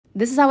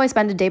This is how I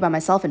spend a day by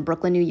myself in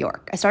Brooklyn, New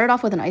York. I started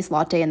off with an iced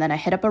latte and then I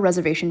hit up a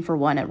reservation for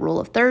one at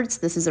Rule of Thirds.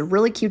 This is a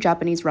really cute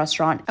Japanese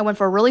restaurant. I went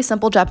for a really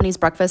simple Japanese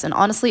breakfast and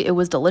honestly it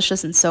was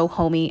delicious and so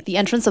homey. The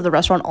entrance of the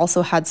restaurant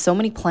also had so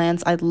many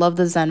plants. I love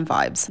the zen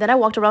vibes. Then I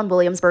walked around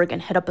Williamsburg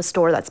and hit up a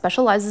store that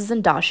specializes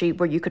in dashi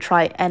where you could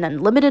try an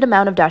unlimited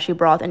amount of dashi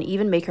broth and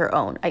even make your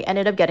own. I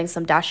ended up getting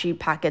some dashi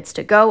packets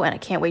to go and I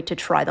can't wait to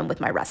try them with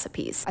my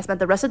recipes. I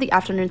spent the rest of the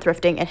afternoon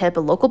thrifting and hit up a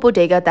local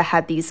bodega that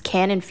had these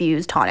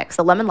can-infused tonics.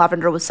 The lemon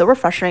lavender was so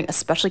refreshing,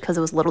 especially because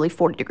it was literally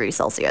 40 degrees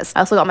Celsius. I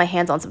also got my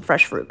hands on some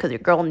fresh fruit because your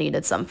girl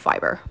needed some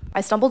fiber. I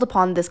stumbled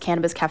upon this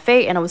cannabis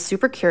cafe and I was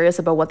super curious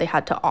about what they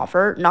had to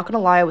offer. Not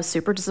gonna lie, I was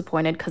super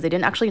disappointed because they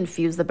didn't actually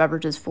infuse the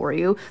beverages for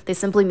you. They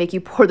simply make you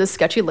pour this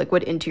sketchy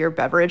liquid into your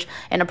beverage,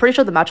 and I'm pretty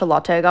sure the matcha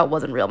latte I got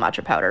wasn't real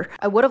matcha powder.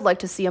 I would have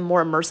liked to see a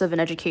more immersive and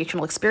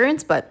educational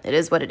experience, but it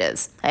is what it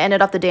is. I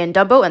ended off the day in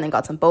Dumbo and then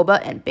got some boba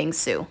and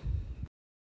bingsu.